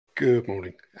Good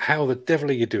morning. How the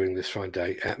devil are you doing this fine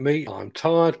day? I'm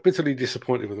tired, bitterly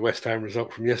disappointed with the West Ham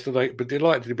result from yesterday, but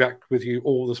delighted to be back with you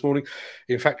all this morning.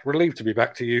 In fact, relieved to be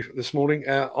back to you this morning.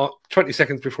 20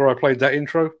 seconds before I played that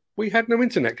intro, we had no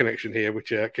internet connection here,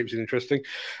 which keeps it interesting.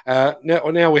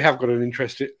 Now we have got an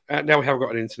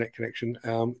internet connection.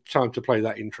 Time to play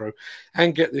that intro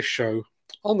and get this show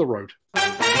on the road.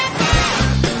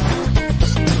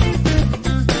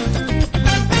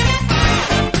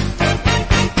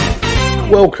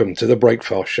 Welcome to the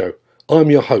Breakfast Show.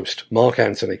 I'm your host, Mark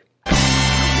Anthony.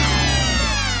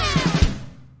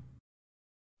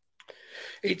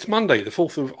 It's Monday, the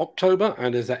 4th of October,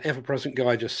 and as that ever-present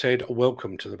guy just said,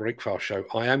 welcome to the Breakfast Show.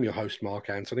 I am your host, Mark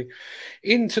Anthony.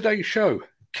 In today's show,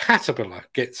 Caterpillar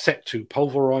gets set to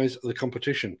pulverise the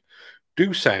competition.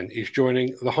 Doosan is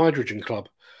joining the Hydrogen Club.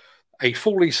 A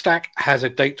Fawley stack has a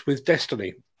date with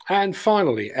Destiny. And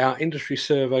finally, our industry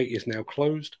survey is now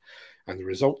closed. And the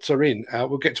results are in.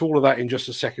 We'll get to all of that in just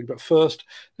a second. But first,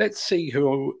 let's see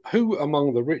who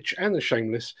among the rich and the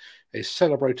shameless is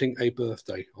celebrating a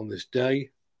birthday on this day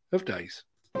of days.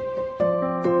 Happy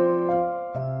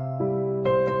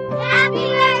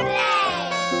birthday!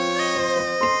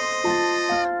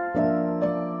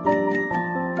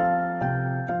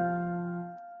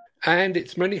 And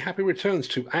it's many happy returns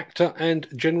to actor and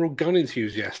general gun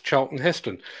enthusiast Charlton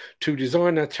Heston, to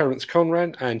designer Terence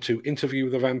Conran, and to Interview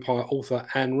with the Vampire author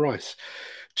Anne Rice,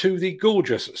 to the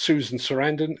gorgeous Susan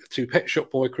Sarandon, to Pet Shop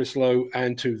Boy Chris Lowe,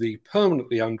 and to the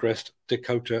permanently undressed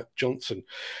Dakota Johnson.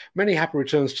 Many happy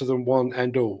returns to them one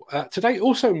and all. Today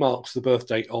also marks the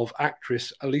birthday of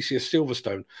actress Alicia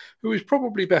Silverstone, who is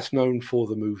probably best known for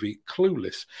the movie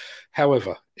Clueless.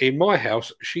 However, in my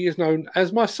house, she is known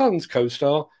as my son's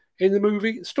co-star in the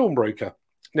movie Stormbreaker.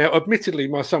 Now, admittedly,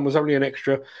 my son was only an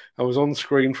extra and was on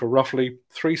screen for roughly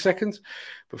 3 seconds.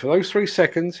 But for those 3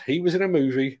 seconds, he was in a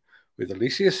movie with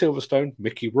Alicia Silverstone,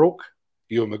 Mickey Rourke,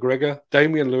 Ewan McGregor,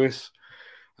 Damian Lewis,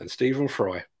 and Stephen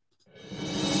Fry.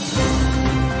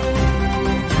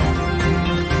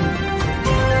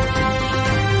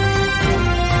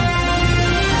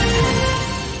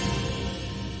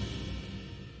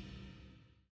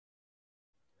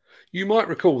 You might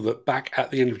recall that back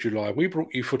at the end of July, we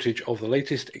brought you footage of the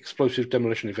latest explosive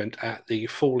demolition event at the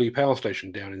Fawley power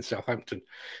station down in Southampton.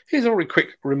 Here's a very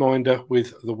quick reminder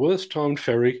with the worst timed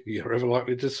ferry you're ever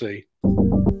likely to see.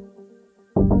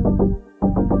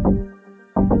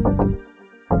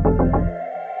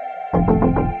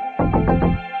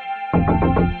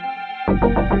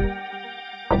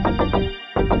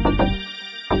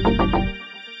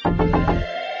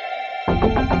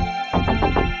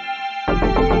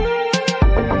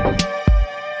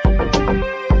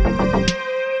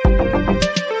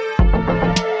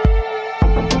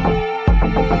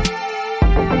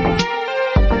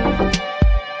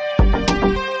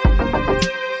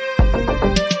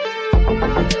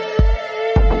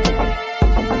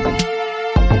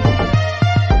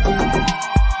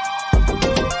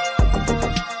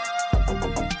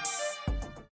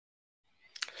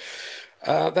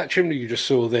 That chimney you just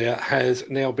saw there has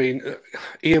now been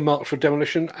earmarked for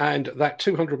demolition, and that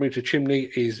 200-metre chimney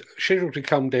is scheduled to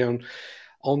come down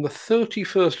on the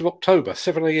 31st of October,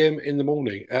 7 a.m. in the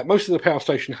morning. Most of the power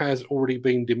station has already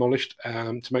been demolished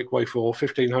to make way for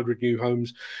 1,500 new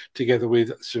homes, together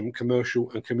with some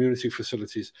commercial and community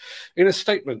facilities. In a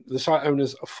statement, the site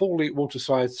owners of Fawley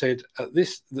Waterside said that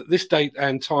this date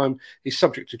and time is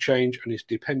subject to change and is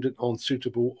dependent on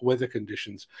suitable weather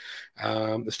conditions.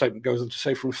 The statement goes on to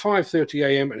say from 5:30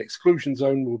 a.m. an exclusion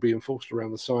zone will be enforced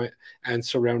around the site and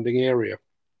surrounding area.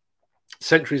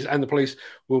 Sentries and the police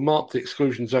will mark the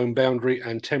exclusion zone boundary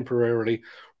and temporarily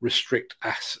restrict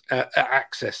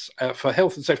access. For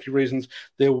health and safety reasons,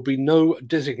 there will be no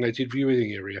designated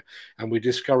viewing area, and we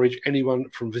discourage anyone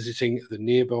from visiting the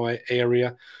nearby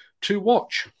area to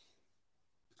watch.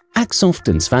 Axoft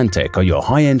and Svantec are your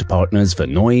high-end partners for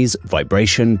noise,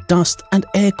 vibration, dust and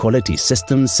air quality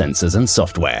systems, sensors and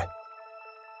software.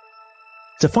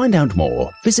 To find out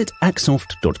more, visit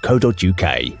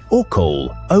axoft.co.uk or call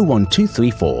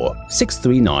 01234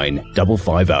 639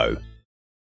 550.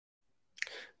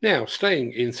 Now,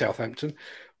 staying in Southampton,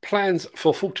 plans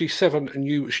for 47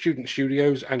 new student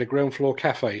studios and a ground floor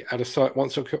cafe at a site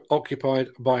once occupied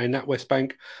by a NatWest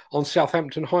bank on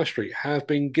Southampton High Street have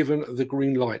been given the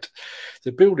green light.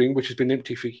 The building, which has been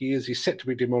empty for years, is set to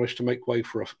be demolished to make way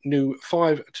for a new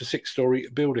 5 to 6 story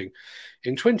building.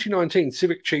 In 2019,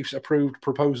 Civic Chiefs approved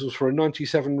proposals for a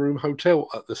 97-room hotel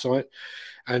at the site,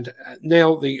 and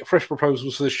now the fresh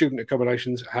proposals for the student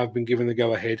accommodations have been given the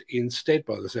go-ahead instead,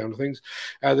 by the sound of things.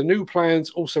 The new plans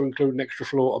also include an extra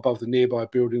floor above the nearby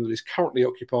building that is currently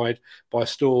occupied by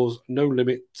stores No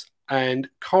Limits and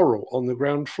Coral on the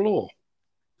ground floor.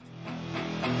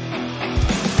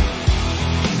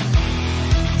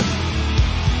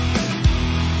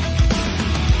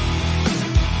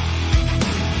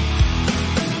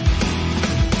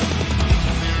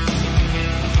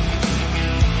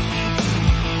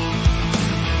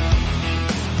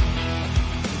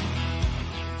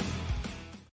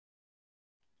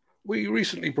 We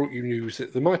recently brought you news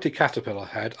that the mighty Caterpillar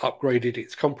had upgraded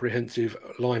its comprehensive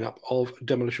lineup of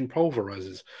demolition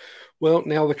pulverizers. Well,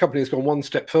 now the company has gone one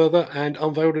step further and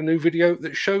unveiled a new video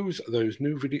that shows those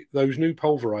new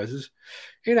pulverizers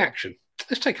in action.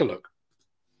 Let's take a look.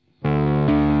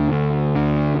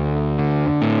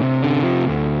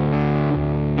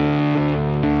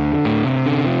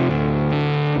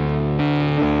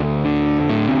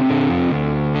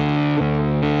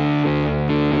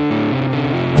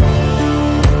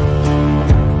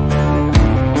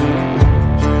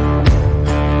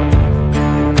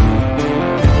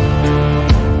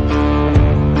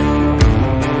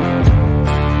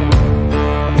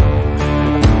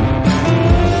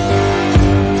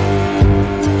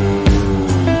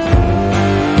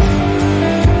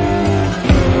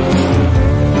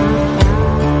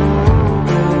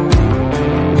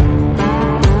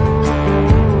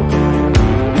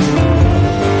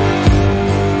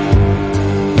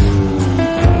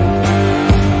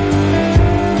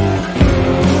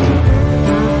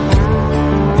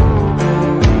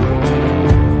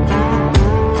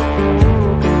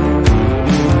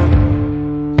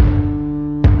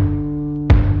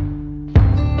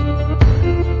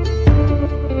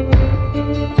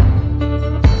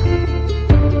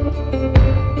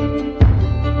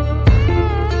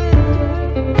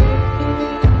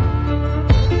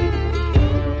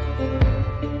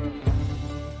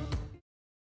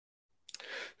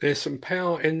 There's some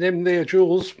power in them there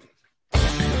jaws.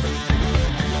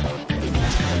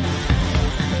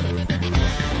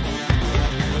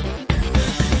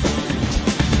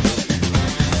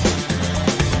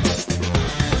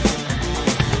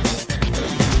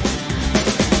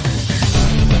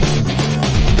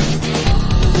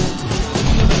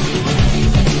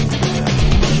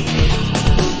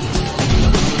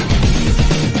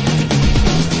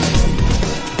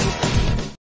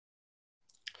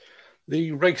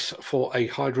 The race for a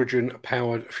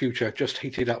hydrogen-powered future just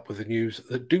heated up with the news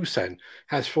that Doosan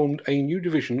has formed a new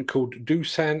division called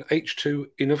Doosan H2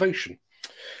 Innovation.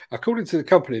 According to the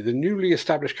company, the newly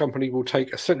established company will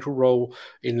take a central role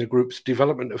in the group's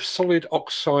development of solid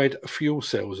oxide fuel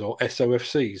cells, or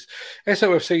SOFCs.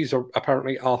 SOFCs are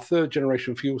apparently our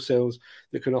third-generation fuel cells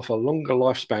that can offer longer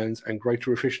lifespans and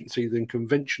greater efficiency than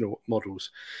conventional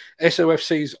models.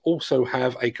 SOFCs also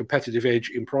have a competitive edge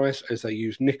in price as they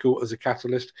use nickel as a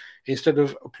catalyst instead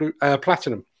of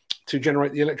platinum to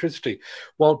generate the electricity.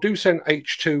 While Doosan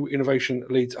H2 Innovation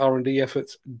leads R&D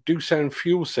efforts, Doosan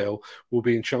Fuel Cell will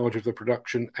be in charge of the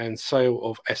production and sale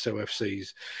of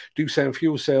SOFCs. Doosan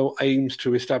Fuel Cell aims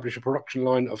to establish a production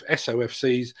line of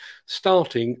SOFCs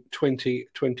starting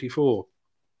 2024.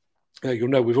 You'll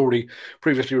know we've already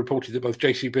previously reported that both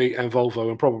JCB and Volvo,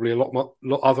 and probably a lot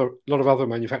of other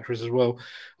manufacturers as well,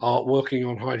 are working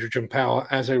on hydrogen power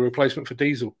as a replacement for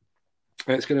diesel.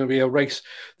 And it's going to be a race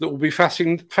that will be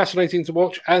fascinating to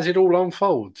watch as it all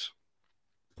unfolds.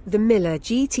 The Miller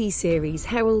GT series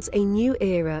heralds a new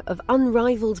era of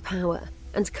unrivaled power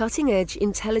and cutting-edge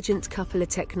intelligent coupler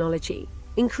technology,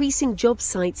 increasing job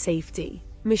site safety,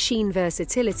 machine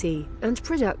versatility, and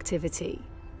productivity.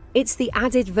 It's the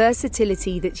added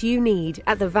versatility that you need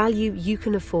at the value you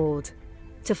can afford.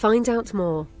 To find out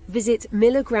more, visit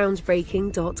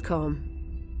millergroundbreaking.com.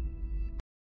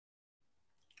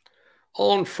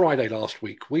 On Friday last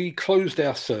week, we closed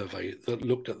our survey that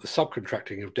looked at the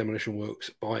subcontracting of demolition works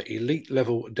by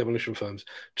elite-level demolition firms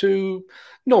to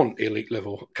non-elite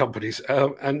level companies.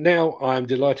 And now I'm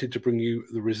delighted to bring you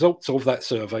the results of that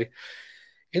survey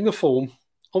in the form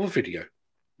of a video.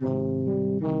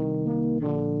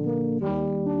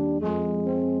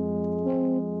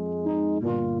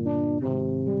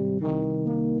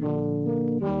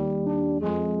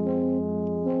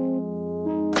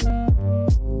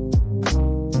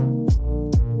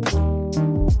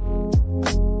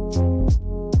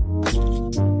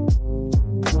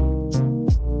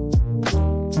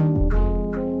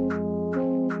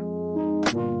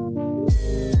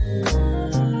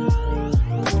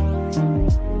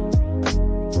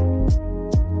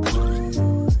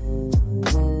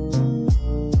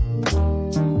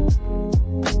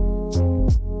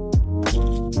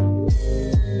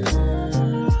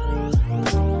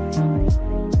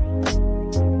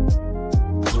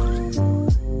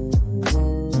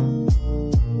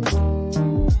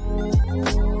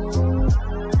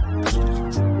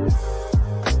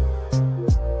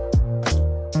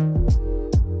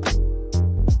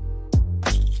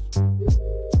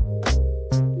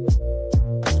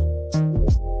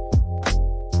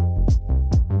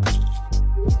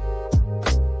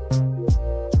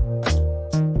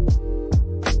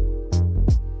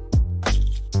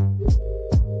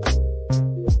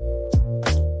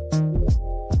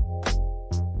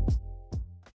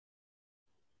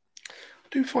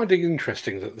 do find it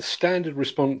interesting that the standard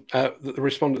response that the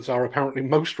respondents are apparently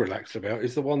most relaxed about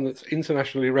is the one that's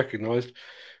internationally recognised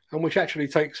and which actually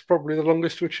takes probably the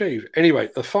longest to achieve. Anyway,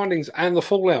 the findings and the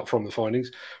fallout from the findings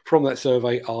from that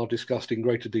survey are discussed in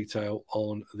greater detail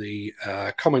on the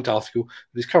comment article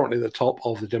that is currently at the top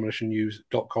of the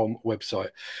demolitionnews.com website.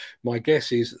 My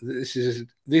guess is that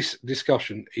this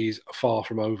discussion is far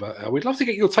from over. We'd love to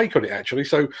get your take on it, actually.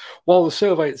 So while the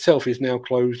survey itself is now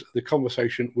closed, the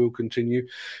conversation will continue.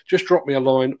 Just drop me a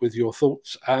line with your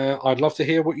thoughts. I'd love to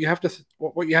hear what you have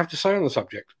to say on the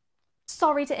subject.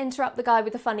 Sorry to interrupt the guy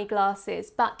with the funny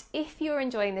glasses, but if you're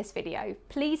enjoying this video,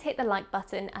 please hit the like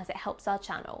button as it helps our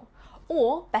channel.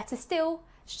 Or, better still,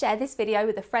 share this video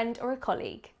with a friend or a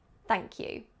colleague. Thank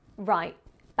you. Right,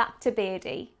 back to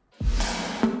Beardy.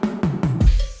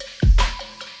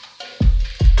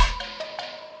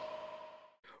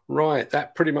 Right,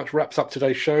 that pretty much wraps up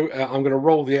today's show. I'm going to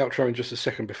roll the outro in just a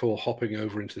second before hopping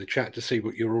over into the chat to see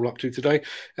what you're all up to today.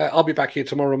 I'll be back here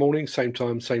tomorrow morning, same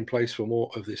time, same place for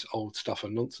more of this old stuff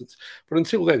and nonsense. But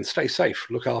until then, stay safe,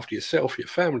 look after yourself, your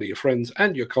family, your friends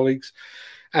and your colleagues,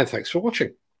 and thanks for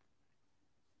watching.